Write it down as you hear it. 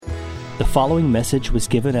following message was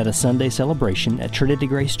given at a Sunday celebration at Trinity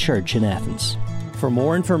Grace Church in Athens. For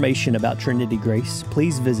more information about Trinity Grace,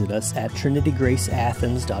 please visit us at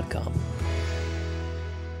trinitygraceathens.com.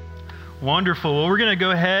 Wonderful. Well, we're going to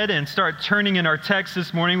go ahead and start turning in our text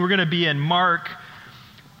this morning. We're going to be in Mark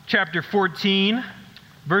chapter 14,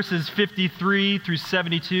 verses 53 through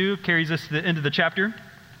 72. Carries us to the end of the chapter.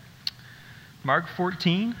 Mark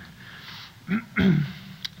 14.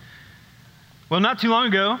 Well, not too long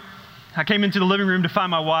ago, I came into the living room to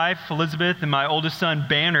find my wife, Elizabeth, and my oldest son,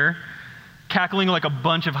 Banner, cackling like a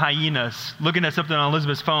bunch of hyenas, looking at something on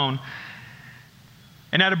Elizabeth's phone.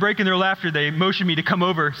 And at a break in their laughter, they motioned me to come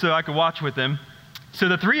over so I could watch with them. So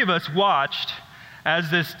the three of us watched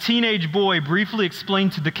as this teenage boy briefly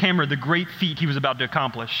explained to the camera the great feat he was about to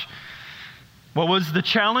accomplish. What was the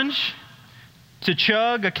challenge? To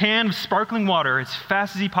chug a can of sparkling water as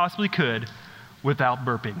fast as he possibly could without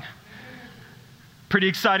burping. Pretty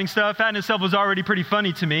exciting stuff. That in itself was already pretty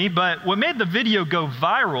funny to me, but what made the video go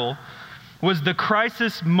viral was the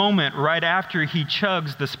crisis moment right after he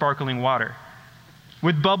chugs the sparkling water.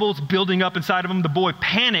 With bubbles building up inside of him, the boy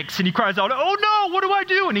panics and he cries out, "Oh no, what do I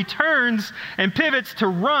do?" And he turns and pivots to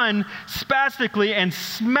run spastically and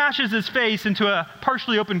smashes his face into a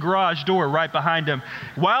partially open garage door right behind him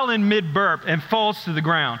while in mid-burp and falls to the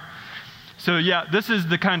ground. So yeah, this is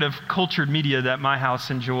the kind of cultured media that my house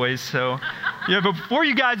enjoys. So yeah, but before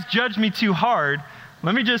you guys judge me too hard,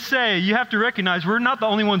 let me just say, you have to recognize we're not the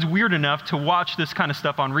only ones weird enough to watch this kind of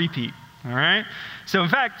stuff on repeat. All right? So in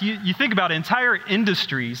fact, you think about it, entire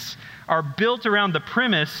industries are built around the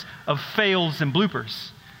premise of fails and bloopers.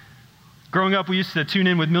 Growing up, we used to tune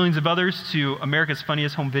in with millions of others to America's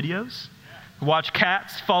Funniest Home Videos, watch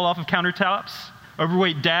cats fall off of countertops,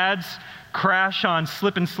 overweight dads crash on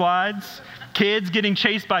slip and slides, kids getting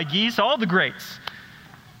chased by geese, all the greats.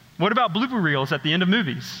 What about blooper reels at the end of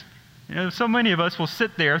movies? You know, so many of us will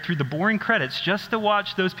sit there through the boring credits just to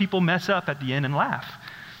watch those people mess up at the end and laugh.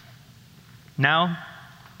 Now,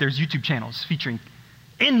 there's YouTube channels featuring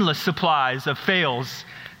endless supplies of fails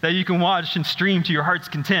that you can watch and stream to your heart's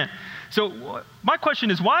content. So my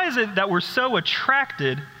question is, why is it that we're so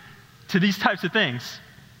attracted to these types of things?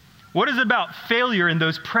 What is it about failure in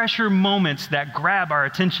those pressure moments that grab our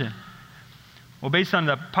attention? Well, based on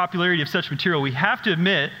the popularity of such material, we have to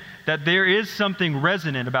admit that there is something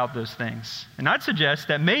resonant about those things. And I'd suggest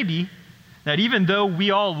that maybe that even though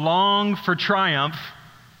we all long for triumph,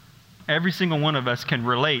 every single one of us can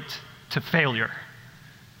relate to failure.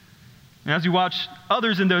 And as we watch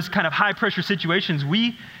others in those kind of high-pressure situations,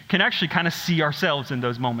 we can actually kind of see ourselves in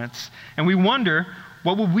those moments. And we wonder,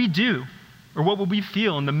 what would we do? Or what would we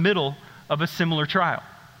feel in the middle of a similar trial?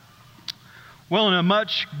 Well, in a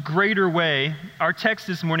much greater way, our text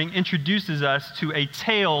this morning introduces us to a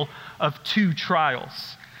tale of two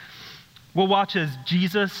trials. We'll watch as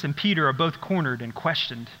Jesus and Peter are both cornered and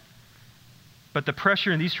questioned. But the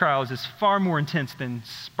pressure in these trials is far more intense than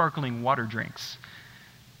sparkling water drinks.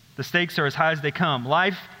 The stakes are as high as they come.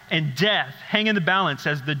 Life and death hang in the balance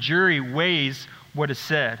as the jury weighs what is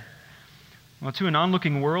said. Well, to an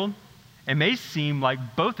onlooking world, it may seem like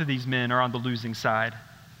both of these men are on the losing side.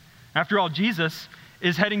 After all, Jesus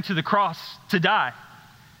is heading to the cross to die,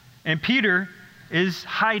 and Peter is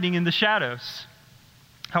hiding in the shadows.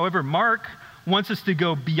 However, Mark wants us to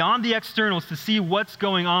go beyond the externals to see what's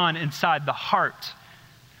going on inside the heart.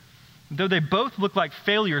 Though they both look like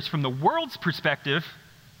failures from the world's perspective,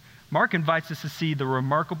 Mark invites us to see the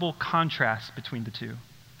remarkable contrast between the two.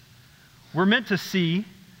 We're meant to see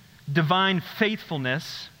divine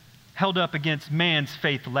faithfulness held up against man's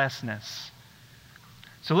faithlessness.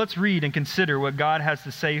 So let's read and consider what God has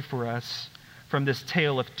to say for us from this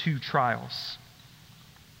tale of two trials.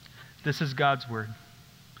 This is God's word.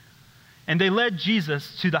 And they led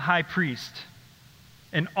Jesus to the high priest,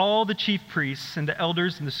 and all the chief priests and the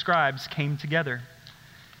elders and the scribes came together.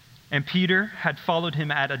 And Peter had followed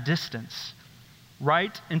him at a distance,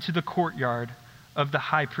 right into the courtyard of the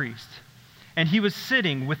high priest. And he was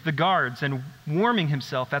sitting with the guards and warming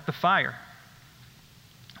himself at the fire.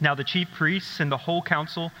 Now the chief priests and the whole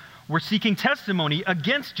council were seeking testimony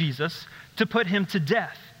against Jesus to put him to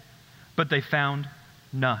death, but they found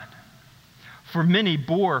none. For many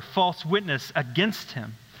bore false witness against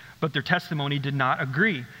him, but their testimony did not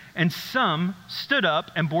agree. And some stood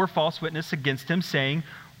up and bore false witness against him, saying,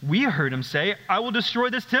 "We heard him say, 'I will destroy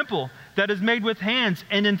this temple that is made with hands,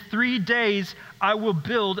 and in 3 days I will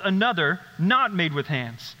build another not made with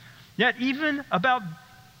hands.' Yet even about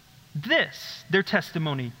this, their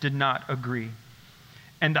testimony did not agree."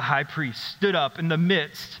 And the high priest stood up in the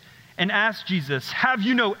midst and asked Jesus, "Have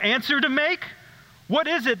you no answer to make? What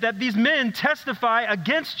is it that these men testify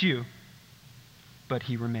against you?" But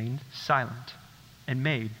he remained silent and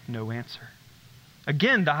made no answer.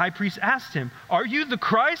 Again, the high priest asked him, "Are you the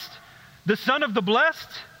Christ, the Son of the Blessed?"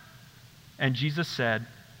 And Jesus said,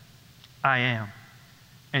 "I am.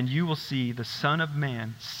 And you will see the Son of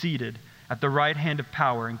Man seated at the right hand of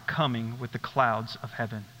power and coming with the clouds of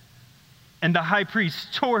heaven." And the high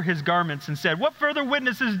priest tore his garments and said, "What further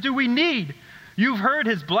witnesses do we need? You've heard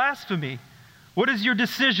his blasphemy. What is your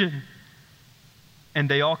decision?" And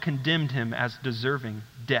they all condemned him as deserving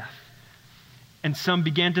death. And some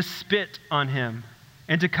began to spit on him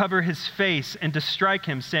and to cover his face and to strike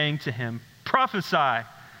him, saying to him, "Prophesy."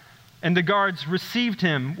 And the guards received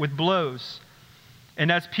him with blows. And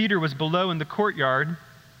as Peter was below in the courtyard,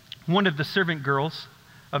 one of the servant girls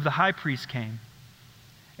of the high priest came.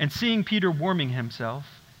 And seeing Peter warming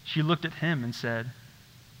himself, she looked at him and said,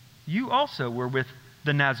 "You also were with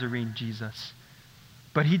the Nazarene Jesus."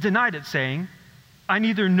 But he denied it, saying, "I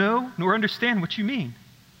neither know nor understand what you mean."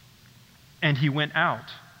 And he went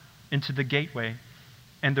out into the gateway,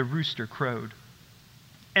 and the rooster crowed.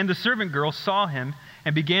 And the servant girl saw him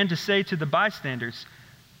and began to say to the bystanders,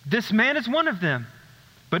 "This man is one of them."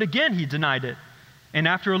 But again he denied it. And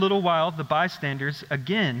after a little while, the bystanders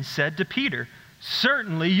again said to Peter,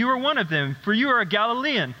 "Certainly you are one of them, for you are a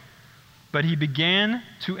Galilean." But he began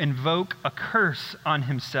to invoke a curse on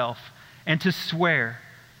himself and to swear,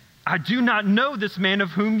 "I do not know this man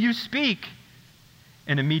of whom you speak."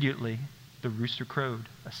 And immediately the rooster crowed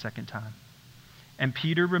a second time. And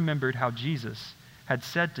Peter remembered how Jesus had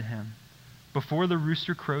said to him, "Before the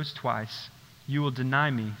rooster crows twice, you will deny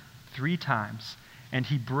me 3 times." And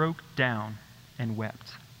he broke down and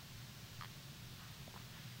wept.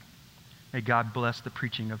 May God bless the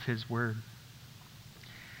preaching of his word.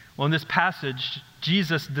 Well, in this passage,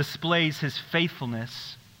 Jesus displays his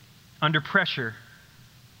faithfulness under pressure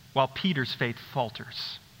while Peter's faith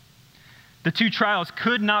falters. The 2 trials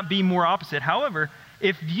could not be more opposite. However,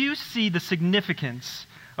 if you see the significance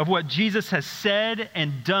of what Jesus has said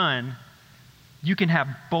and done, you can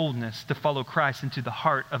have boldness to follow Christ into the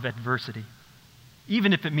heart of adversity,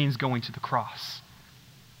 even if it means going to the cross.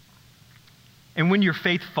 And when your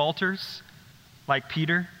faith falters, like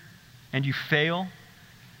Peter, and you fail,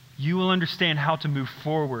 you will understand how to move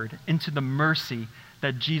forward into the mercy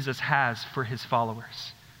that Jesus has for his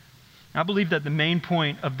followers. I believe that the main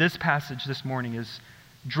point of this passage this morning is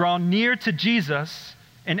draw near to Jesus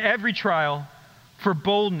in every trial for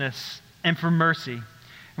boldness and for mercy.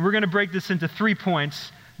 And we're going to break this into 3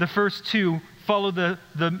 points. The first 2 follow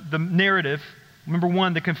the narrative. Number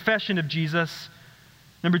 1, the confession of Jesus.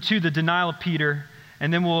 Number 2, the denial of Peter.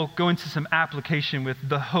 And then we'll go into some application with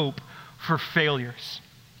the hope for failures.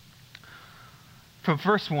 For the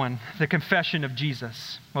first one, the confession of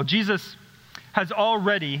Jesus. Well, Jesus has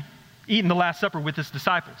already eaten the Last Supper with his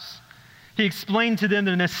disciples. He explained to them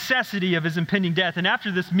the necessity of his impending death. And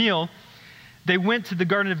after this meal, they went to the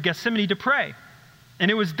Garden of Gethsemane to pray. And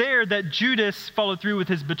it was there that Judas followed through with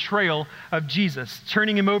his betrayal of Jesus,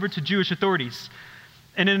 turning him over to Jewish authorities.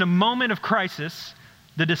 And in a moment of crisis,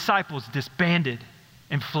 the disciples disbanded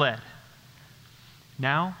and fled.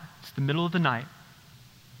 Now, it's the middle of the night,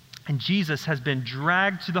 and Jesus has been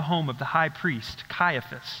dragged to the home of the high priest,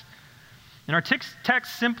 Caiaphas. And our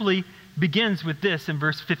text simply begins with this in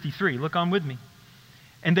verse 53. Look on with me.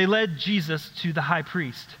 And they led Jesus to the high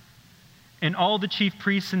priest. And all the chief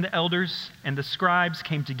priests and the elders and the scribes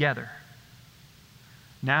came together.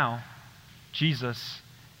 Now, Jesus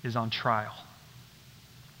is on trial.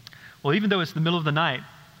 Well, even though it's the middle of the night,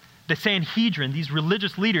 the Sanhedrin, these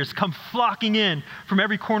religious leaders, come flocking in from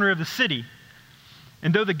every corner of the city.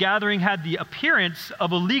 And though the gathering had the appearance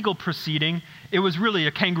of a legal proceeding, it was really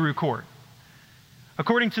a kangaroo court.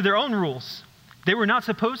 According to their own rules, they were not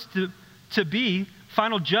supposed to be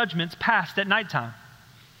final judgments passed at nighttime.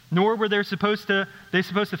 Nor were they supposed to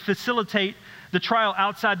facilitate the trial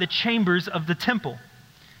outside the chambers of the temple.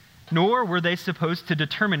 Nor were they supposed to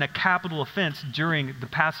determine a capital offense during the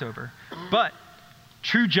Passover. But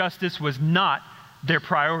true justice was not their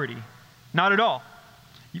priority. Not at all.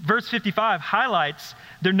 Verse 55 highlights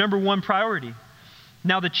their number 1 priority.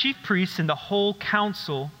 Now the chief priests and the whole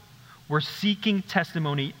council were seeking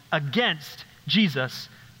testimony against Jesus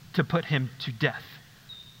to put him to death.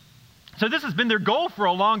 So this has been their goal for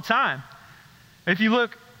a long time. If you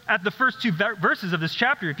look at the first 2 verses of this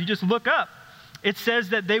chapter, if you just look up, it says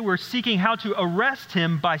that they were seeking how to arrest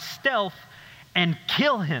him by stealth and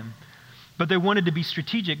kill him. But they wanted to be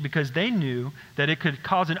strategic because they knew that it could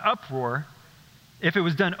cause an uproar if it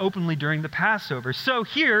was done openly during the Passover. So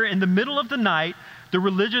here, in the middle of the night, the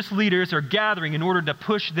religious leaders are gathering in order to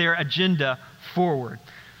push their agenda forward.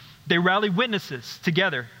 They rally witnesses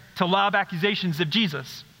together to lob accusations of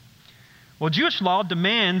Jesus. Well, Jewish law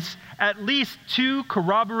demands at least 2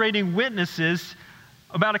 corroborating witnesses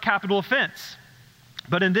about a capital offense.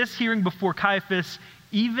 But in this hearing before Caiaphas,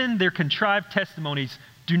 even their contrived testimonies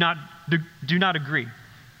do not agree.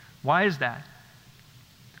 Why is that?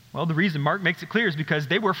 Well, the reason Mark makes it clear is because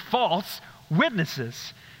they were false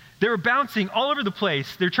witnesses. They were bouncing all over the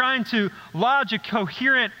place. They're trying to lodge a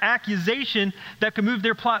coherent accusation that could move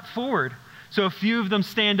their plot forward. So a few of them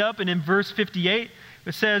stand up, and in verse 58,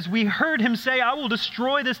 it says, "We heard him say, 'I will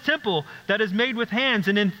destroy this temple that is made with hands,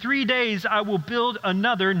 and in 3 days I will build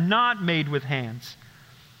another not made with hands.'"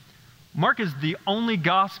 Mark is the only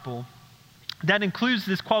gospel that includes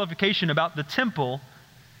this qualification about the temple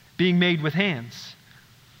being made with hands.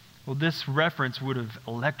 Well, this reference would have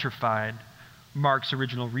electrified Mark's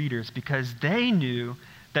original readers because they knew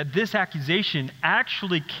that this accusation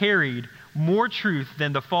actually carried more truth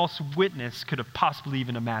than the false witness could have possibly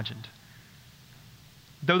even imagined.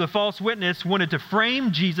 Though the false witness wanted to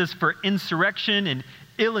frame Jesus for insurrection and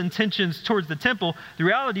ill intentions towards the temple, the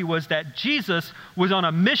reality was that Jesus was on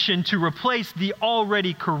a mission to replace the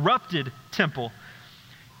already corrupted temple.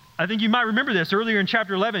 I think you might remember this. Earlier in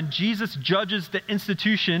chapter 11, Jesus judges the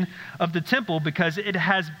institution of the temple because it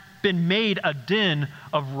has been made a den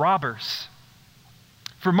of robbers.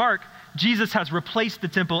 For Mark, Jesus has replaced the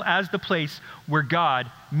temple as the place where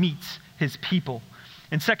God meets his people.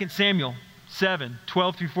 In 2 Samuel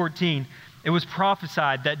 7:12 through 14, it was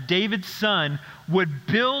prophesied that David's son would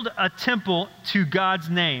build a temple to God's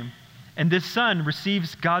name, and this son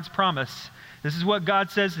receives God's promise. This is what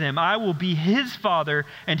God says to him: "I will be his father,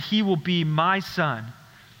 and he will be my son."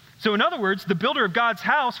 So in other words, the builder of God's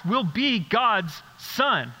house will be God's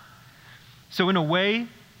son. So in a way,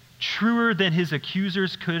 truer than his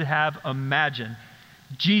accusers could have imagined,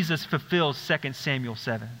 Jesus fulfills 2 Samuel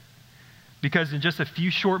 7. Because in just a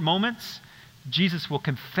few short moments, Jesus will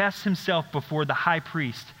confess himself before the high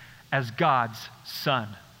priest as God's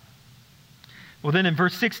son. Well, then in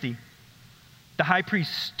verse 60, the high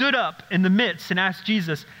priest stood up in the midst and asked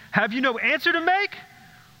Jesus, "Have you no answer to make?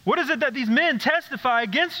 What is it that these men testify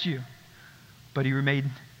against you?" But he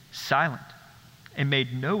remained silent and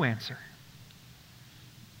made no answer.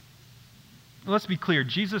 Let's be clear,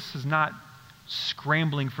 Jesus is not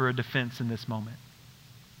scrambling for a defense in this moment.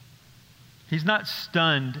 He's not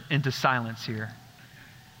stunned into silence here.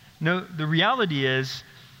 No, the reality is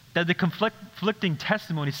that the conflicting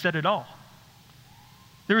testimony said it all.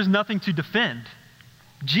 There was nothing to defend.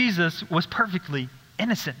 Jesus was perfectly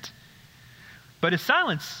innocent. But his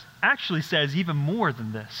silence actually says even more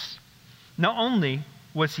than this. Not only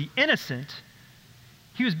was he innocent,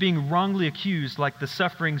 he was being wrongly accused like the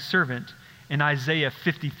suffering servant in Isaiah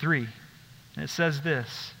 53. And it says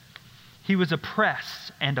this: "He was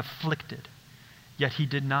oppressed and afflicted, yet he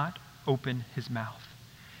did not open his mouth.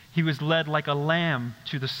 He was led like a lamb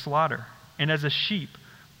to the slaughter, and as a sheep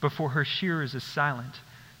before her shearers is silent,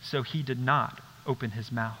 so he did not open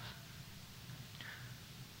his mouth."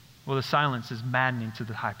 Well, the silence is maddening to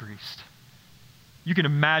the high priest. You can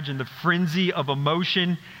imagine the frenzy of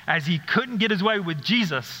emotion as he couldn't get his way with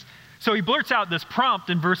Jesus. So he blurts out this prompt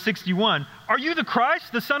in verse 61, "Are you the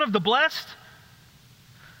Christ, the Son of the Blessed?"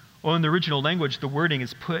 Well, in the original language, the wording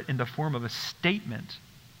is put in the form of a statement,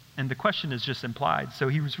 and the question is just implied. So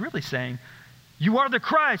he was really saying, "You are the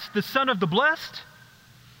Christ, the Son of the Blessed?"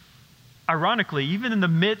 Ironically, even in the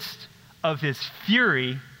midst of his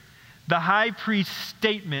fury, the high priest's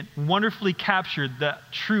statement wonderfully captured the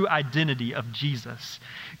true identity of Jesus.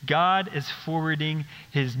 God is forwarding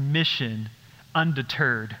his mission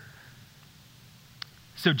undeterred.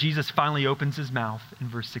 So Jesus finally opens his mouth in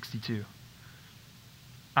verse 62.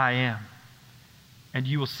 "I am, and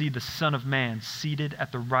you will see the Son of Man seated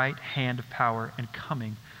at the right hand of power and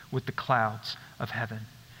coming with the clouds of heaven."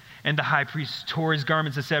 And the high priest tore his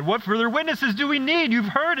garments and said, "What further witnesses do we need? You've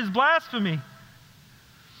heard his blasphemy."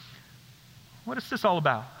 What is this all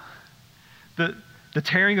about? The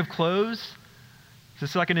tearing of clothes? Is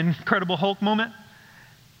this like an Incredible Hulk moment?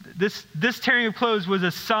 This tearing of clothes was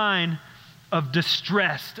a sign of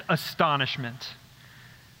distressed astonishment.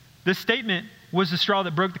 This statement was the straw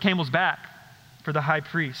that broke the camel's back for the high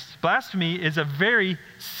priest. Blasphemy is a very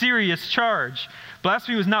serious charge.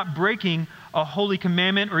 Blasphemy was not breaking a holy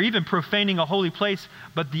commandment or even profaning a holy place,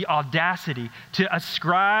 but the audacity to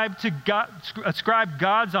ascribe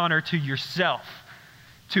God's honor to yourself,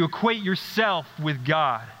 to equate yourself with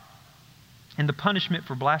God. And the punishment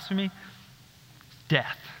for blasphemy?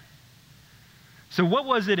 Death. So what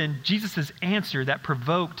was it in Jesus' answer that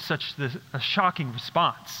provoked such a shocking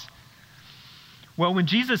response? Well, when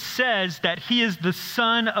Jesus says that he is the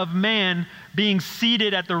Son of Man being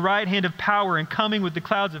seated at the right hand of power and coming with the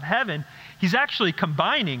clouds of heaven, he's actually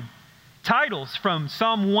combining titles from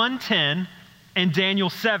Psalm 110 and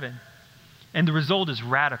Daniel 7. And the result is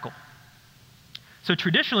radical. So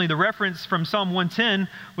traditionally, the reference from Psalm 110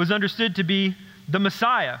 was understood to be the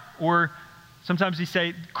Messiah, or sometimes we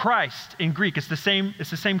say Christ in Greek. It's the same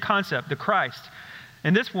concept, the Christ.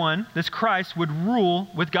 And this Christ would rule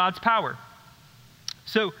with God's power.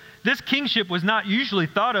 So this kingship was not usually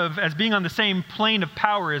thought of as being on the same plane of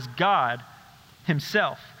power as God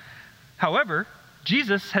himself. However,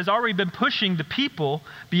 Jesus has already been pushing the people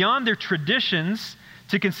beyond their traditions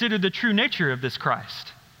to consider the true nature of this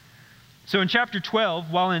Christ. So in chapter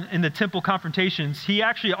 12, while in the temple confrontations, he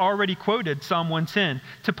actually already quoted Psalm 110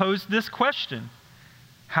 to pose this question: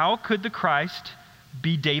 how could the Christ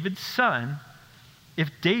be David's son if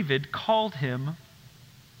David called him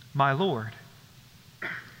my Lord?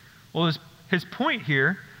 Well, his point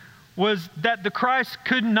here was that the Christ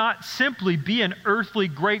could not simply be an earthly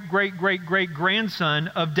great-great-great-great-grandson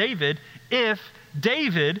of David if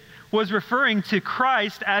David was referring to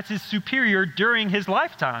Christ as his superior during his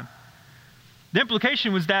lifetime. The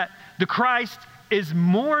implication was that the Christ is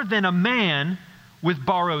more than a man with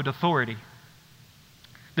borrowed authority.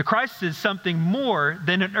 The Christ is something more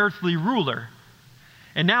than an earthly ruler.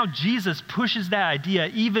 And now Jesus pushes that idea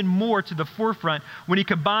even more to the forefront when he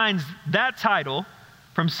combines that title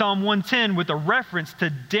from Psalm 110 with a reference to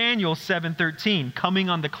Daniel 7:13, coming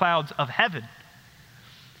on the clouds of heaven.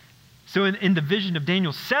 So in the vision of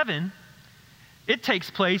Daniel 7, it takes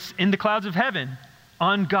place in the clouds of heaven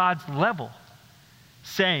on God's level,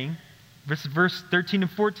 saying, verse 13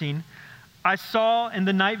 and 14, I saw in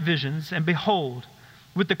the night visions, and behold,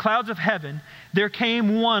 with the clouds of heaven, there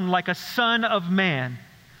came one like a son of man.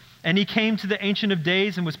 And he came to the Ancient of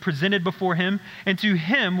Days and was presented before him, and to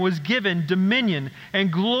him was given dominion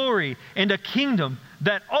and glory and a kingdom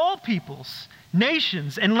that all peoples,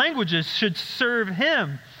 nations, and languages should serve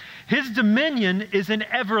him. His dominion is an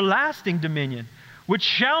everlasting dominion, which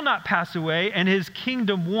shall not pass away, and his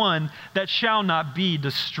kingdom one that shall not be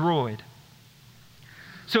destroyed.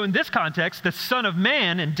 So in this context, the Son of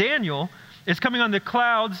Man in Daniel is coming on the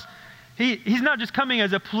clouds. He's not just coming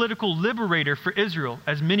as a political liberator for Israel,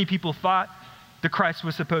 as many people thought the Christ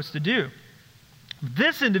was supposed to do.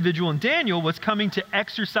 This individual in Daniel was coming to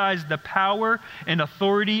exercise the power and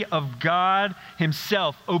authority of God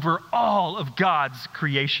himself over all of God's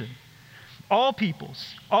creation. All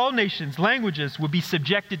peoples, all nations, languages would be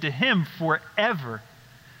subjected to him forever.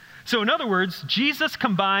 So in other words, Jesus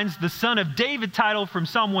combines the Son of David title from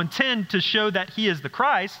Psalm 110 to show that he is the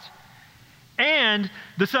Christ, and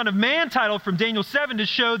the Son of Man title from Daniel 7 to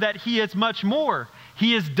show that he is much more.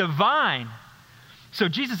 He is divine. So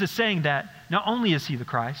Jesus is saying that not only is he the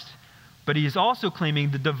Christ, but he is also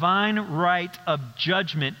claiming the divine right of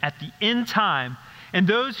judgment at the end time. And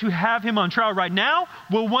those who have him on trial right now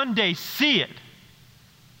will one day see it.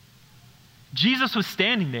 Jesus was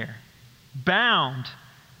standing there, bound,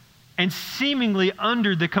 and seemingly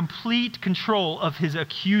under the complete control of his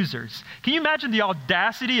accusers. Can you imagine the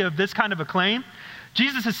audacity of this kind of a claim?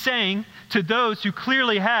 Jesus is saying to those who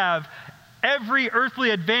clearly have every earthly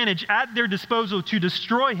advantage at their disposal to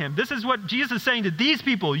destroy him. This is what Jesus is saying to these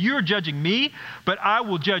people. You're judging me, but I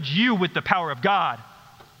will judge you with the power of God.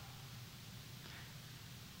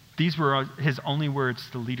 These were his only words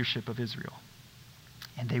to the leadership of Israel,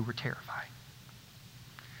 and they were terrified.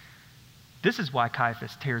 This is why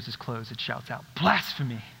Caiaphas tears his clothes and shouts out,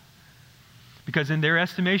 blasphemy! Because in their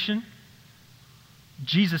estimation,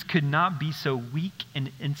 Jesus could not be so weak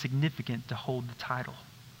and insignificant to hold the title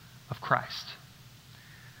of Christ.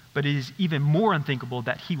 But it is even more unthinkable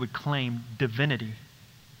that he would claim divinity.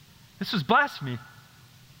 This was blasphemy.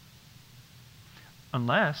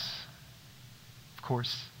 Unless, of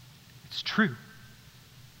course, it's true.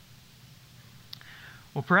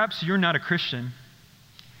 Well, perhaps you're not a Christian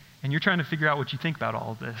and you're trying to figure out what you think about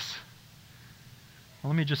all of this.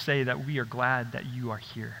 Well, let me just say that we are glad that you are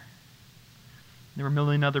here. There were a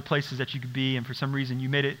million other places that you could be, and for some reason you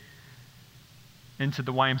made it into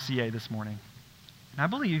the YMCA this morning. And I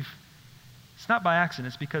believe it's not by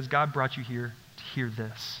accident. It's because God brought you here to hear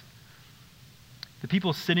this. The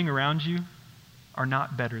people sitting around you are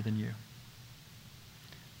not better than you.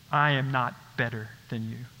 I am not better than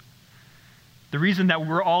you. The reason that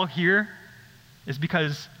we're all here is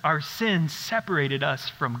because our sin separated us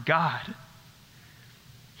from God.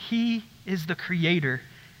 He is the creator,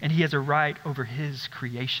 and he has a right over his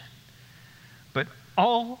creation. But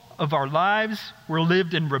all of our lives were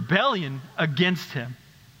lived in rebellion against him.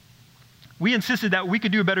 We insisted that we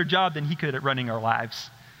could do a better job than he could at running our lives.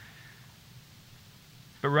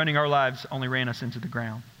 But running our lives only ran us into the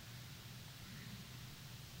ground.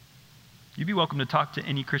 You'd be welcome to talk to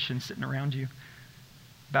any Christian sitting around you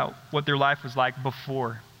about what their life was like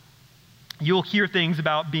before. You'll hear things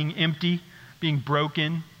about being empty, being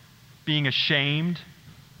broken, being ashamed,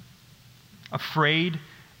 afraid,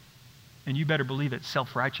 and you better believe it,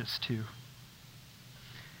 self-righteous too.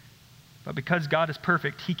 But because God is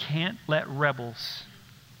perfect, he can't let rebels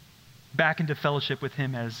back into fellowship with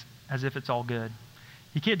him as if it's all good.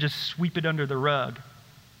 He can't just sweep it under the rug.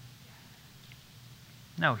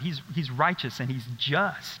 No, he's righteous and he's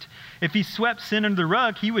just. If he swept sin under the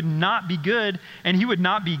rug, he would not be good and he would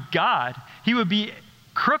not be God. He would be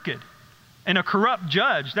crooked and a corrupt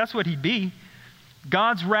judge. That's what he'd be.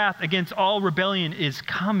 God's wrath against all rebellion is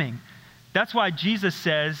coming. That's why Jesus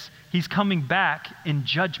says he's coming back in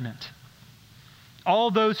judgment.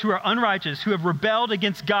 All those who are unrighteous, who have rebelled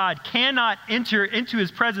against God, cannot enter into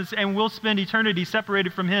his presence and will spend eternity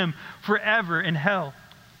separated from him forever in hell.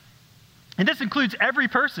 And this includes every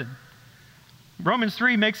person. Romans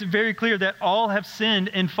 3 makes it very clear that all have sinned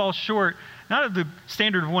and fall short, not of the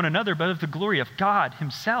standard of one another, but of the glory of God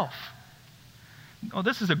himself. Oh,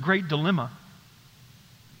 this is a great dilemma.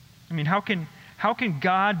 I mean, how can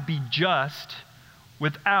God be just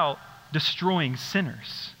without destroying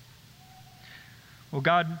sinners? Well,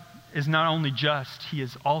 God is not only just, he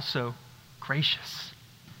is also gracious.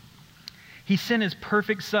 He sent his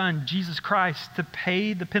perfect Son, Jesus Christ, to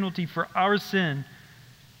pay the penalty for our sin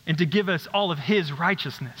and to give us all of his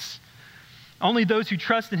righteousness. Only those who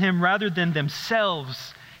trust in him rather than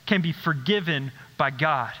themselves can be forgiven by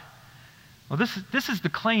God. Well, this is the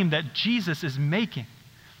claim that Jesus is making.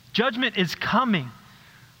 Judgment is coming,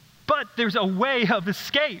 but there's a way of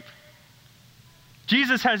escape.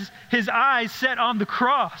 Jesus has his eyes set on the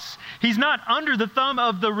cross. He's not under the thumb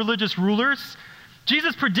of the religious rulers.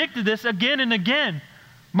 Jesus predicted this again and again.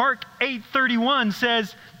 Mark 8:31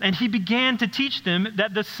 says, "And he began to teach them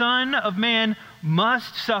that the Son of Man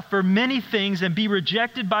must suffer many things and be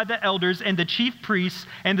rejected by the elders and the chief priests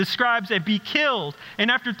and the scribes and be killed, and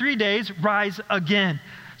after 3 days rise again."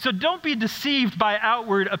 So don't be deceived by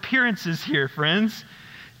outward appearances here, friends.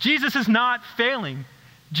 Jesus is not failing.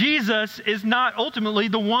 Jesus is not ultimately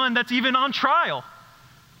the one that's even on trial.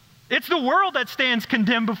 It's the world that stands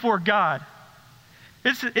condemned before God.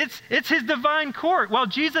 It's his divine court. While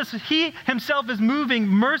Jesus, he himself is moving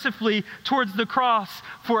mercifully towards the cross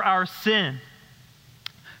for our sin.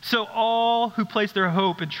 So all who place their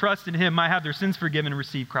hope and trust in him might have their sins forgiven and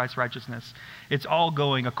receive Christ's righteousness. It's all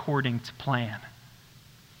going according to plan.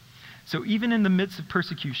 So even in the midst of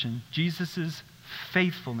persecution, Jesus'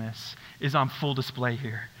 faithfulness is on full display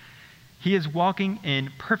here. He is walking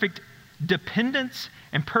in perfect dependence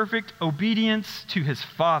and perfect obedience to his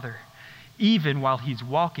Father, even while he's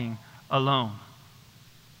walking alone.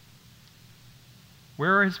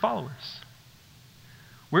 Where are his followers?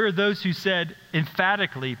 Where are those who said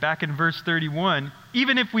emphatically back in verse 31,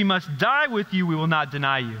 "Even if we must die with you, we will not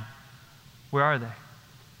deny you"? Where are they?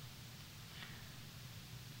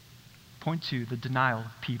 Point to the denial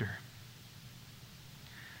of Peter.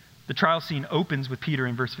 The trial scene opens with Peter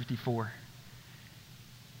in verse 54.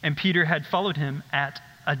 And Peter had followed him at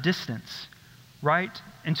a distance, right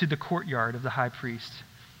into the courtyard of the high priest.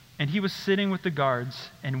 And he was sitting with the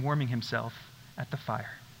guards and warming himself at the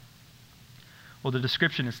fire. Well, the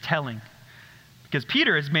description is telling, because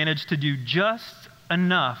Peter has managed to do just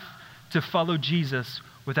enough to follow Jesus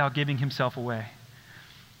without giving himself away.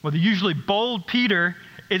 Well, the usually bold Peter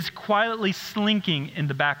is quietly slinking in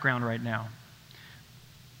the background right now.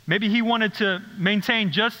 Maybe he wanted to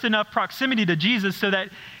maintain just enough proximity to Jesus so that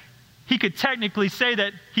he could technically say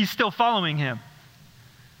that he's still following him.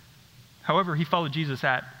 However, he followed Jesus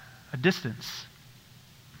at a distance.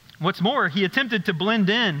 What's more, he attempted to blend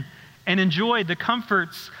in and enjoy the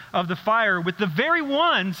comforts of the fire with the very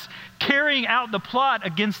ones carrying out the plot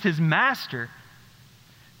against his master.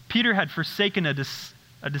 Peter had forsaken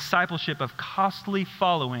a discipleship of costly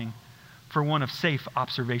following for one of safe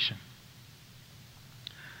observation.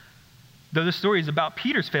 Though the story is about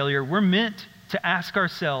Peter's failure, we're meant to ask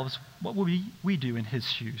ourselves, what would we do in his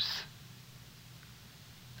shoes?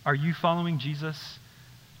 Are you following Jesus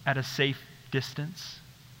at a safe distance?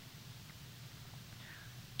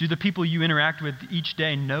 Do the people you interact with each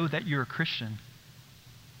day know that you're a Christian?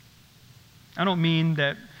 I don't mean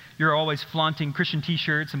that you're always flaunting Christian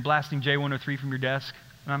t-shirts and blasting J103 from your desk.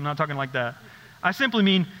 I'm not talking like that. I simply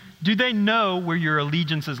mean, do they know where your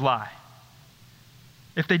allegiances lie?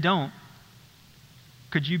 If they don't,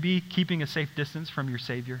 could you be keeping a safe distance from your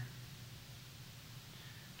Savior?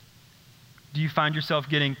 Do you find yourself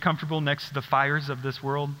getting comfortable next to the fires of this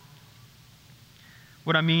world?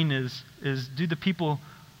 What I mean is do the people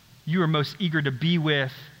you are most eager to be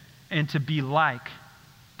with and to be like,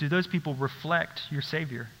 do those people reflect your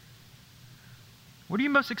Savior? What are you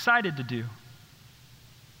most excited to do?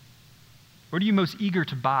 What are you most eager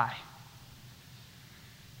to buy?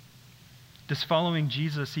 Does following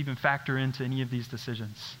Jesus even factor into any of these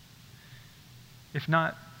decisions? If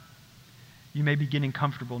not, you may be getting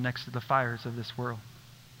comfortable next to the fires of this world.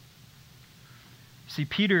 See,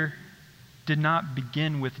 Peter did not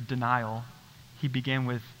begin with denial. He began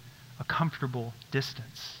with a comfortable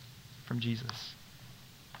distance from Jesus.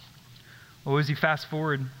 Well, as you fast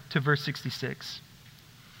forward to verse 66,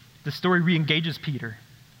 the story re-engages Peter.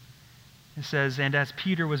 It says, "And as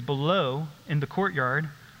Peter was below in the courtyard,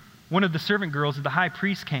 one of the servant girls of the high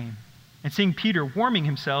priest came, and seeing Peter warming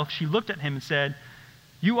himself, she looked at him and said,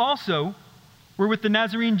 'You also were with the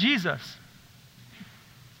Nazarene Jesus.'"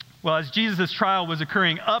 Well, as Jesus' trial was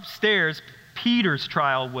occurring upstairs, Peter's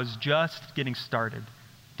trial was just getting started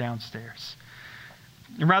downstairs.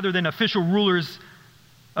 And rather than official rulers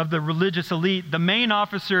of the religious elite, the main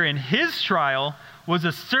officer in his trial was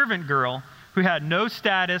a servant girl who had no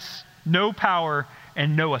status, no power,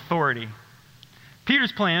 and no authority.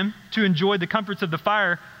 Peter's plan to enjoy the comforts of the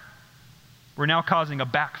fire were now causing a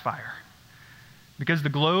backfire because the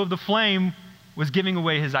glow of the flame was giving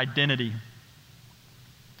away his identity.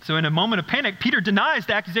 So in a moment of panic, Peter denies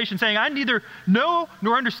the accusation, saying, "I neither know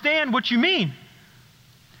nor understand what you mean."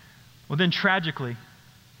 Well, then tragically,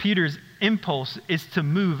 Peter's impulse is to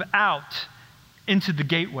move out into the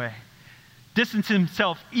gateway, distance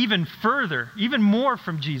himself even further, even more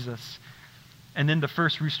from Jesus. And then the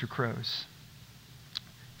first rooster crows.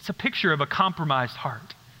 It's a picture of a compromised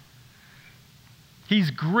heart. He's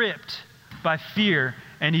gripped by fear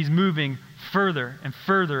and he's moving further and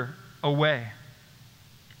further away.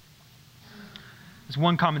 As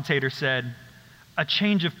one commentator said, "A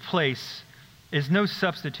change of place is no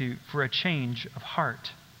substitute for a change of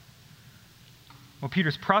heart." Well,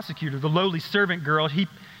 Peter's prosecutor, the lowly servant girl,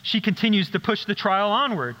 she continues to push the trial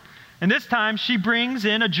onward. And this time she brings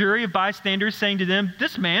in a jury of bystanders saying to them,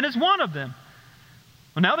 "This man is one of them."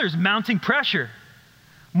 Well, now there's mounting pressure.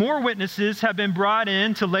 More witnesses have been brought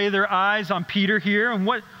in to lay their eyes on Peter here. And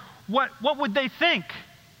what would they think?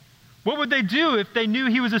 What would they do if they knew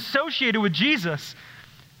he was associated with Jesus?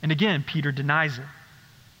 And again, Peter denies it.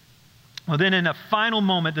 Well, then in a final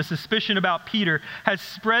moment, the suspicion about Peter has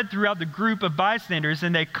spread throughout the group of bystanders,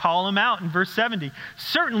 and they call him out in verse 70.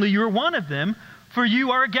 "Certainly you are one of them, for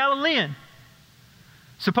you are a Galilean."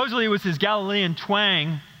 Supposedly it was his Galilean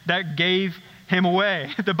twang that gave him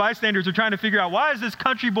away. The bystanders are trying to figure out, why is this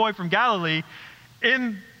country boy from Galilee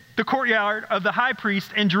in the courtyard of the high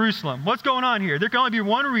priest in Jerusalem? What's going on here? There can only be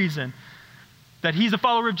one reason, that he's a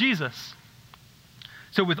follower of Jesus.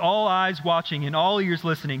 So with all eyes watching and all ears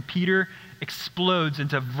listening, Peter explodes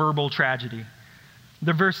into verbal tragedy.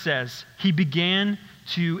 The verse says, he began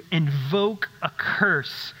to invoke a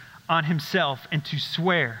curse on himself and to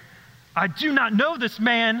swear, "I do not know this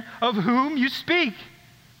man of whom you speak."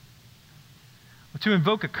 Well, to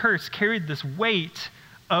invoke a curse carried this weight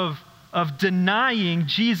of denying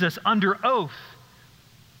Jesus under oath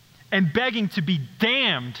and begging to be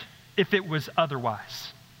damned if it was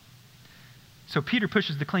otherwise. So Peter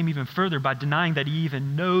pushes the claim even further by denying that he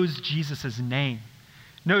even knows Jesus' name.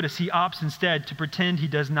 Notice he opts instead to pretend he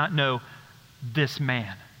does not know this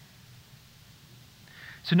man.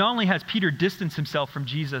 So not only has Peter distanced himself from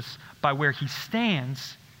Jesus by where he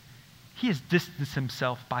stands, he has distanced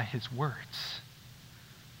himself by his words.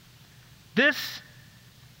 This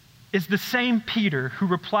is the same Peter who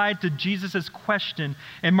replied to Jesus' question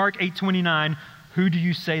in Mark 8:29, "Who do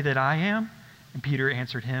you say that I am?" And Peter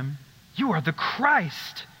answered him, "You are the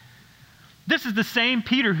Christ." This is the same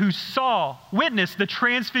Peter who witnessed the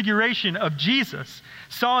transfiguration of Jesus,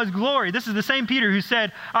 saw his glory. This is the same Peter who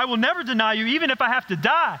said, "I will never deny you even if I have to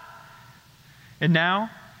die." And now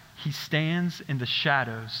he stands in the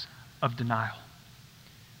shadows of denial,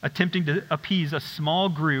 attempting to appease a small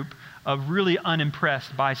group of really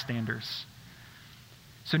unimpressed bystanders.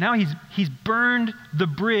 So now he's burned the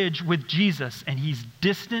bridge with Jesus, and he's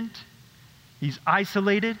distant, he's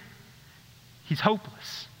isolated, he's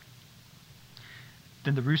hopeless.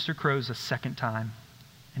 Then the rooster crows a second time,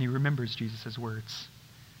 and he remembers Jesus' words.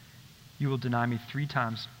 "You will deny me 3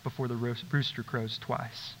 times before the rooster crows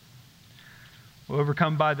twice." Well,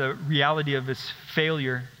 overcome by the reality of his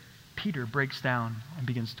failure, Peter breaks down and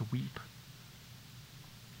begins to weep.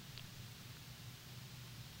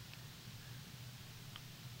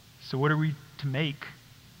 So what are we to make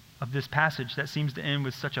of this passage that seems to end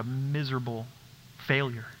with such a miserable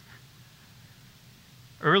failure.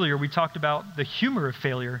 Earlier, we talked about the humor of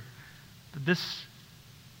failure, but this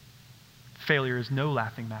failure is no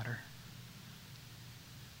laughing matter.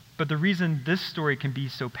 But the reason this story can be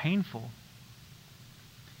so painful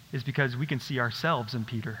is because we can see ourselves in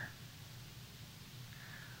Peter.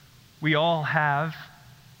 We all have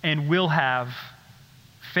and will have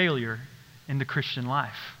failure in the Christian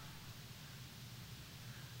life.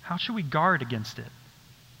 How should we guard against it?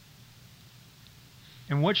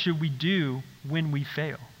 And what should we do when we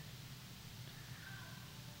fail?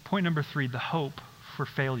 Point number 3, the hope for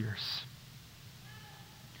failures.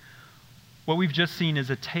 What we've just seen is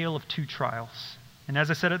a tale of two trials. And as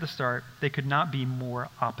I said at the start, they could not be more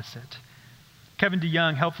opposite. Kevin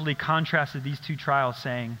DeYoung helpfully contrasted these two trials,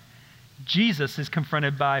 saying, Jesus is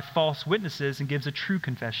confronted by false witnesses and gives a true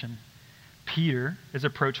confession. Peter is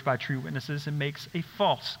approached by true witnesses and makes a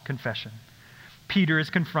false confession.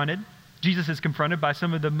 Jesus is confronted by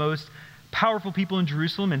some of the most powerful people in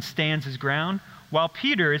Jerusalem and stands his ground, while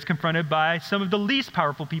Peter is confronted by some of the least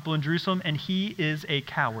powerful people in Jerusalem, and he is a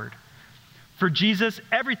coward. For Jesus,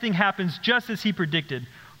 everything happens just as he predicted.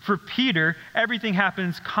 For Peter, everything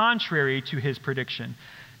happens contrary to his prediction.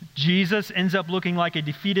 Jesus ends up looking like a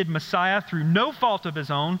defeated Messiah through no fault of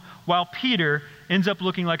his own, while Peter ends up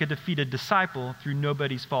looking like a defeated disciple through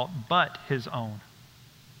nobody's fault but his own.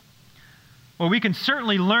 Well, we can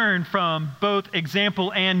certainly learn from both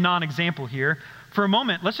example and non-example here. For a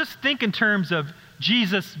moment, let's just think in terms of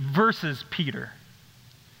Jesus versus Peter.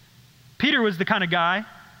 Peter was the kind of guy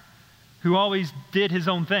who always did his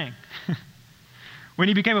own thing. When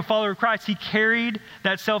he became a follower of Christ, he carried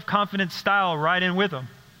that self-confident style right in with him.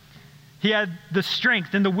 He had the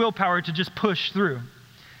strength and the willpower to just push through.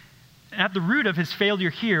 At the root of his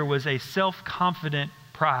failure here was a self-confident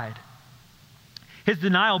pride. His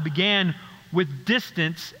denial began with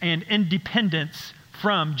distance and independence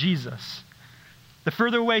from Jesus. The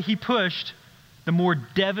further away he pushed, the more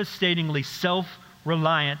devastatingly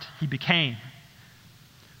self-reliant he became.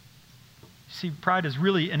 See, pride is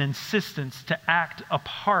really an insistence to act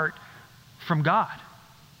apart from God.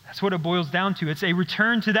 That's what it boils down to. It's a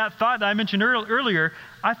return to that thought that I mentioned earlier,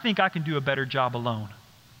 I think I can do a better job alone.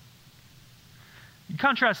 You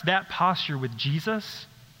contrast that posture with Jesus.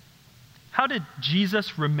 How did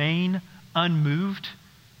Jesus remain unmoved?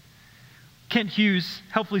 Kent Hughes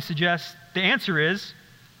helpfully suggests the answer is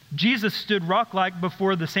Jesus stood rock-like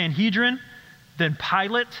before the Sanhedrin, then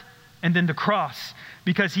Pilate, and then the cross,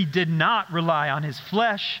 because he did not rely on his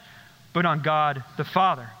flesh, but on God the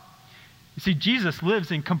Father. You see, Jesus lives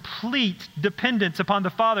in complete dependence upon the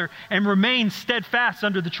Father and remains steadfast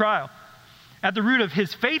under the trial. At the root of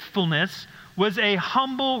his faithfulness was a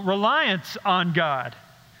humble reliance on God.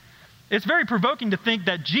 It's very provoking to think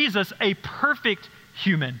that Jesus, a perfect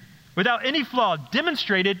human, without any flaw,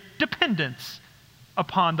 demonstrated dependence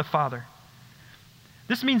upon the Father.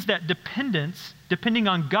 This means that depending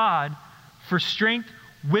on God for strength,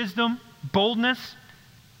 wisdom, boldness,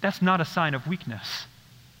 that's not a sign of weakness.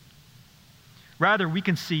 Rather, we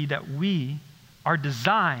can see that we are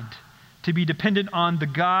designed to be dependent on the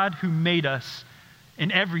God who made us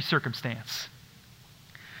in every circumstance.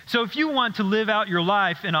 So if you want to live out your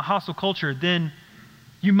life in a hostile culture, then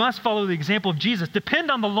you must follow the example of Jesus.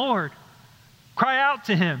 Depend on the Lord. Cry out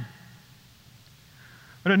to him.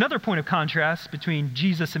 But another point of contrast between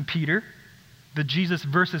Jesus and Peter, the Jesus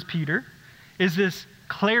versus Peter, is this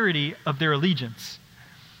clarity of their allegiance.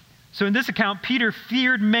 So in this account, Peter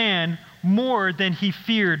feared man more than he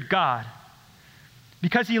feared God,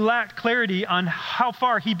 because he lacked clarity on how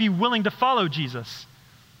far he'd be willing to follow Jesus.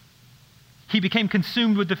 He became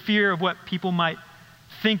consumed with the fear of what people might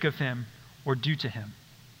think of him or do to him.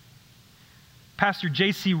 Pastor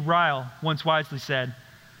J.C. Ryle once wisely said,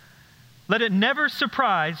 "Let it never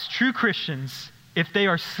surprise true Christians if they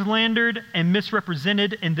are slandered and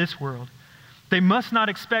misrepresented in this world. They must not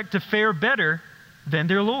expect to fare better than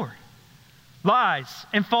their Lord. Lies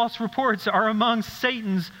and false reports are among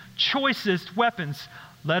Satan's choicest weapons.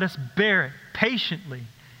 Let us bear it patiently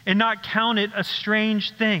and not count it a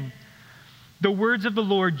strange thing. The words of the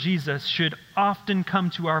Lord Jesus should often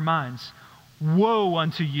come to our minds. Woe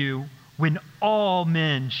unto you when all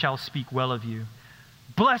men shall speak well of you.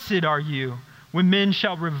 Blessed are you when men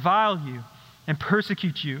shall revile you and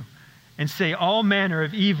persecute you and say all manner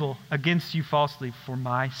of evil against you falsely for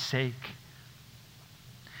my sake."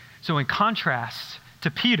 So in contrast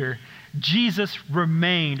to Peter, Jesus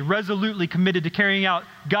remained resolutely committed to carrying out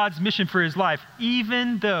God's mission for his life,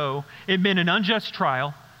 even though it meant an unjust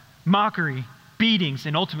trial, mockery, beatings,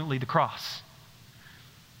 and ultimately the cross.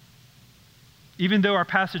 Even though our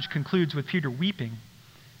passage concludes with Peter weeping,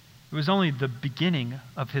 it was only the beginning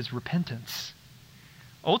of his repentance.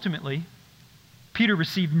 Ultimately, Peter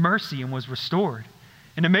received mercy and was restored.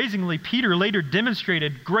 And amazingly, Peter later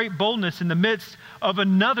demonstrated great boldness in the midst of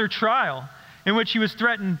another trial in which he was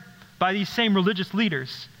threatened by these same religious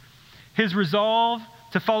leaders. His resolve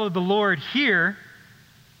to follow the Lord here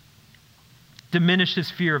diminished his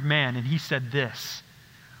fear of man, and he said this: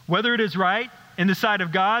 "Whether it is right in the sight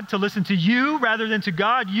of God to listen to you rather than to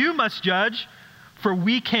God, you must judge, for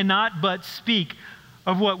we cannot but speak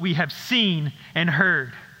of what we have seen and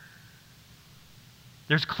heard."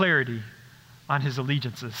 There's clarity on his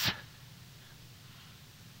allegiances.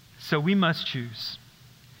 So we must choose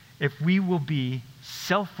if we will be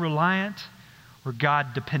self-reliant or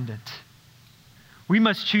God-dependent. We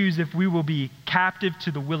must choose if we will be captive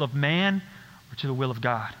to the will of man or to the will of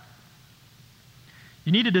God.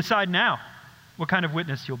 You need to decide now what kind of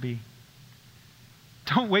witness you'll be.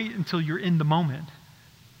 Don't wait until you're in the moment.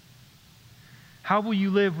 How will you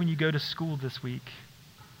live when you go to school this week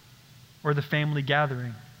or the family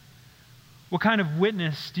gathering? What kind of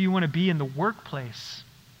witness do you want to be in the workplace?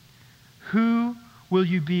 Who will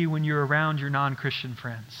you be when you're around your non-Christian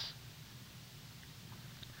friends?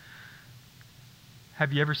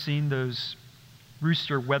 Have you ever seen those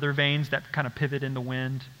rooster weather vanes that kind of pivot in the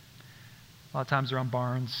wind? A lot of times they're on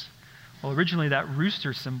barns. Well, originally that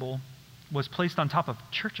rooster symbol was placed on top of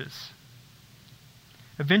churches.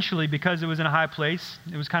 Eventually, because it was in a high place,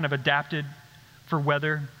 it was kind of adapted for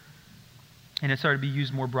weather, and it started to be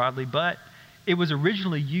used more broadly. But it was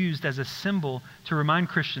originally used as a symbol to remind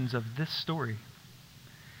Christians of this story.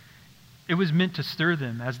 It was meant to stir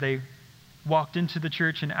them as they walked into the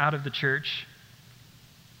church and out of the church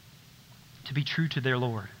to be true to their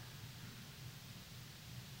Lord.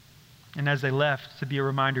 And as they left, to be a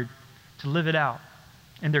reminder to live it out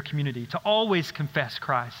in their community, to always confess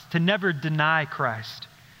Christ, to never deny Christ.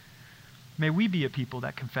 May we be a people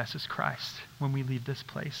that confesses Christ when we leave this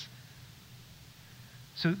place.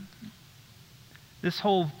 So this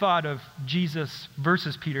whole thought of Jesus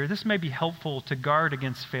versus Peter, this may be helpful to guard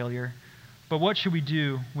against failure, but what should we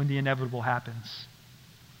do when the inevitable happens?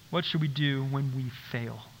 What should we do when we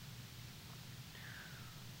fail?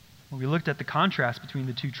 When we looked at the contrast between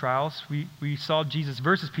the two trials, we saw Jesus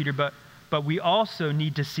versus Peter, but we also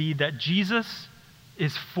need to see that Jesus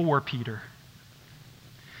is for Peter.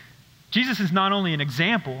 Jesus is not only an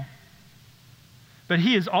example, but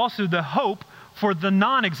he is also the hope for the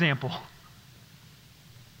non-example.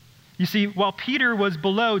 You see, while Peter was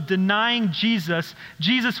below denying Jesus,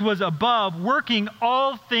 Jesus was above working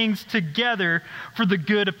all things together for the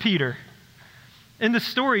good of Peter. In the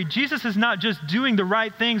story, Jesus is not just doing the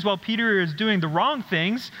right things while Peter is doing the wrong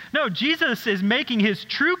things. No, Jesus is making his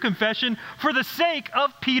true confession for the sake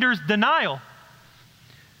of Peter's denial.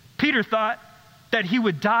 Peter thought that he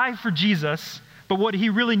would die for Jesus, but what he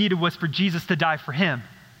really needed was for Jesus to die for him.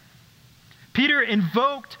 Peter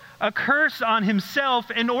invoked a curse on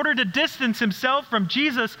himself in order to distance himself from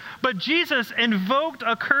Jesus, but Jesus invoked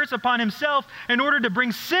a curse upon himself in order to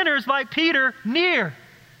bring sinners like Peter near.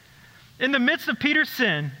 In the midst of Peter's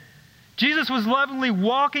sin, Jesus was lovingly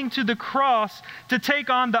walking to the cross to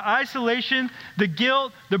take on the isolation, the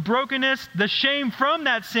guilt, the brokenness, the shame from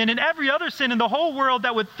that sin and every other sin in the whole world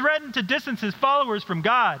that would threaten to distance his followers from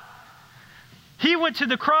God. He went to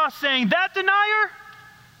the cross saying, "That denier?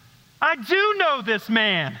 I do know this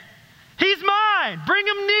man. He's mine. Bring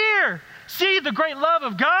him near. See the great love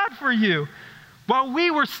of God for you. While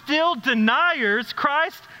we were still deniers,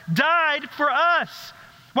 Christ died for us.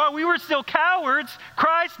 While we were still cowards,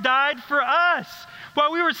 Christ died for us.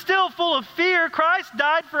 While we were still full of fear, Christ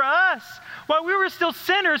died for us. While we were still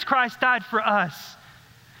sinners, Christ died for us.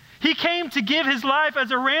 He came to give his life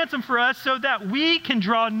as a ransom for us so that we can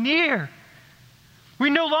draw near. We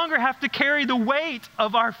no longer have to carry the weight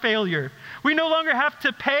of our failure. We no longer have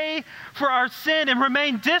to pay for our sin and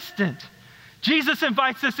remain distant. Jesus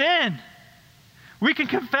invites us in. We can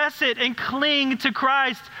confess it and cling to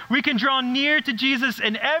Christ. We can draw near to Jesus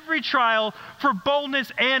in every trial for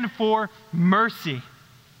boldness and for mercy.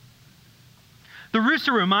 The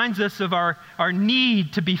rooster reminds us of our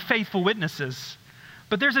need to be faithful witnesses.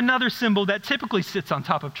 But there's another symbol that typically sits on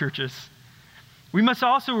top of churches. We must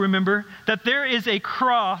also remember that there is a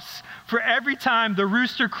cross for every time the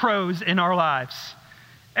rooster crows in our lives.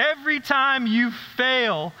 Every time you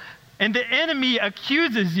fail and the enemy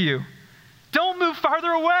accuses you, don't move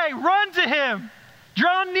farther away. Run to him.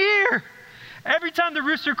 Draw near. Every time the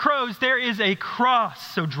rooster crows, there is a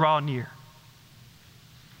cross, so draw near.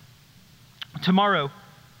 Tomorrow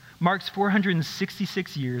marks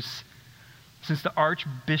 466 years since the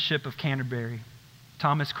Archbishop of Canterbury,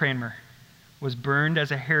 Thomas Cranmer, was burned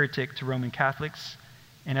as a heretic to Roman Catholics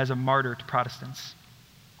and as a martyr to Protestants.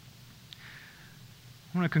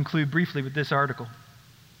 I want to conclude briefly with this article.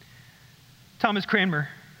 Thomas Cranmer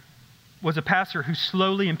was a pastor who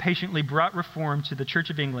slowly and patiently brought reform to the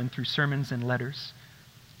Church of England through sermons and letters.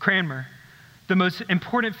 Cranmer, the most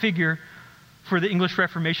important figure for the English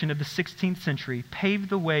Reformation of the 16th century, paved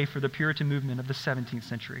the way for the Puritan movement of the 17th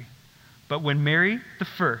century. But when Mary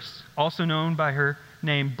I, also known by her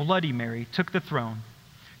name Bloody Mary, took the throne,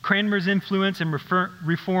 Cranmer's influence and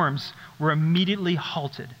reforms were immediately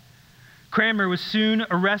halted. Cranmer was soon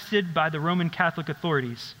arrested by the Roman Catholic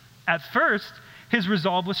authorities. At first, his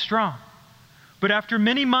resolve was strong. But after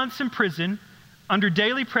many months in prison, under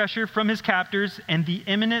daily pressure from his captors and the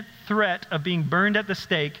imminent threat of being burned at the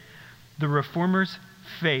stake, the reformer's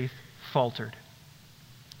faith faltered.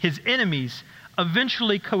 His enemies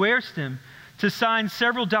eventually coerced him to sign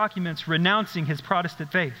several documents renouncing his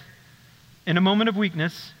Protestant faith. In a moment of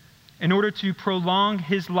weakness, in order to prolong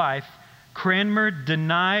his life, Cranmer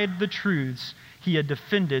denied the truths he had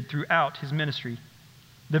defended throughout his ministry,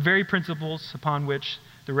 the very principles upon which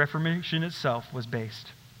the Reformation itself was based.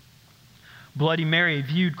 Bloody Mary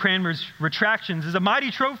viewed Cranmer's retractions as a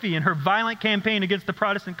mighty trophy in her violent campaign against the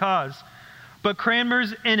Protestant cause. But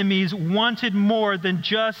Cranmer's enemies wanted more than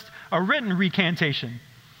just a written recantation.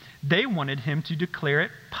 They wanted him to declare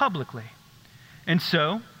it publicly. And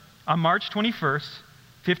so, on March 21st,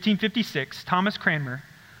 1556, Thomas Cranmer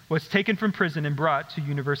was taken from prison and brought to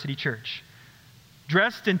University Church.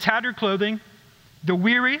 Dressed in tattered clothing, the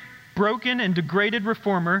weary, broken, and degraded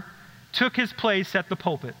reformer took his place at the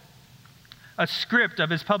pulpit. A script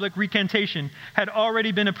of his public recantation had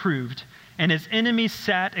already been approved, and his enemies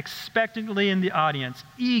sat expectantly in the audience,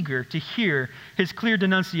 eager to hear his clear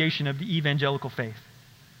denunciation of the evangelical faith.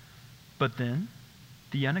 But then,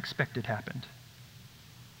 the unexpected happened.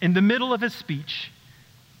 In the middle of his speech,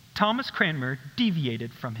 Thomas Cranmer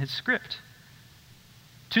deviated from his script.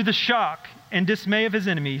 To the shock and dismay of his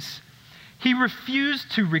enemies, he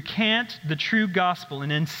refused to recant the true gospel,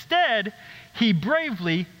 and instead, he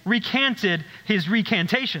bravely recanted his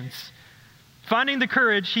recantations. Finding the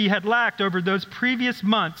courage he had lacked over those previous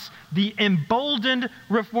months, the emboldened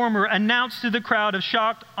reformer announced to the crowd of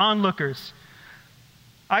shocked onlookers,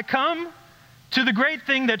 "I come to the great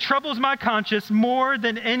thing that troubles my conscience more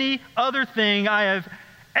than any other thing I have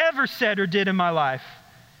ever said or did in my life,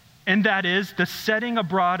 and that is the setting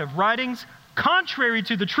abroad of writings contrary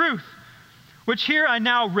to the truth, which here I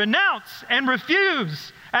now renounce and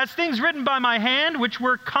refuse as things written by my hand, which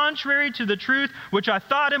were contrary to the truth which I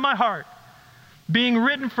thought in my heart, being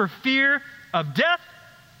written for fear of death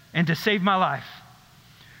and to save my life."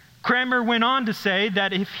 Cranmer went on to say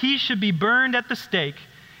that if he should be burned at the stake,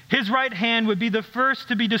 his right hand would be the first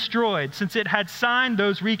to be destroyed, since it had signed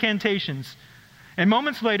those recantations. And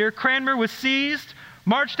moments later, Cranmer was seized,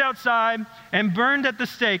 marched outside, and burned at the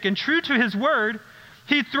stake. And true to his word,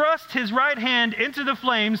 he thrust his right hand into the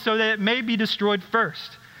flames so that it may be destroyed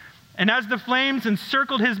first. And as the flames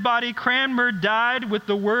encircled his body, Cranmer died with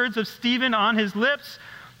the words of Stephen on his lips,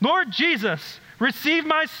 "Lord Jesus, receive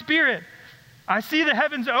my spirit. I see the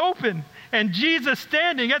heavens open and Jesus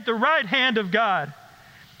standing at the right hand of God."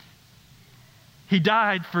 He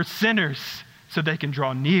died for sinners so they can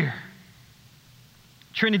draw near.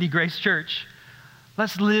 Trinity Grace Church,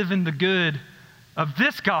 let's live in the good of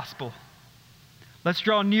this gospel. Let's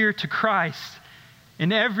draw near to Christ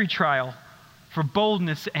in every trial for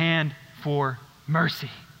boldness and for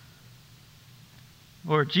mercy.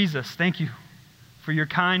 Lord Jesus, thank you for your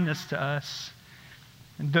kindness to us.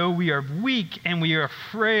 And though we are weak and we are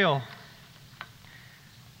frail,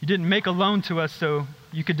 you didn't make a loan to us so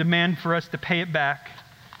you could demand for us to pay it back.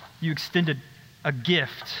 You extended a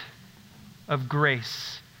gift of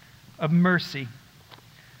grace, of mercy,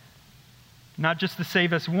 not just to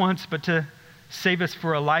save us once, but to save us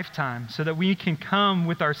for a lifetime, so that we can come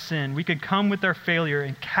with our sin, we can come with our failure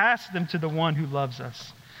and cast them to the one who loves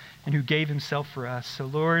us and who gave himself for us. So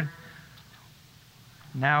Lord,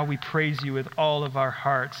 now we praise you with all of our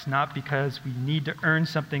hearts, not because we need to earn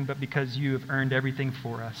something, but because you have earned everything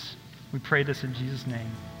for us. We pray this in Jesus'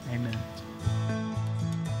 name. Amen.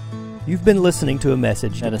 You've been listening to a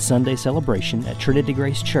message at a Sunday celebration at Trinity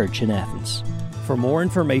Grace Church in Athens. For more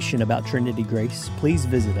information about Trinity Grace, please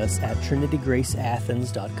visit us at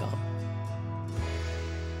trinitygraceathens.com.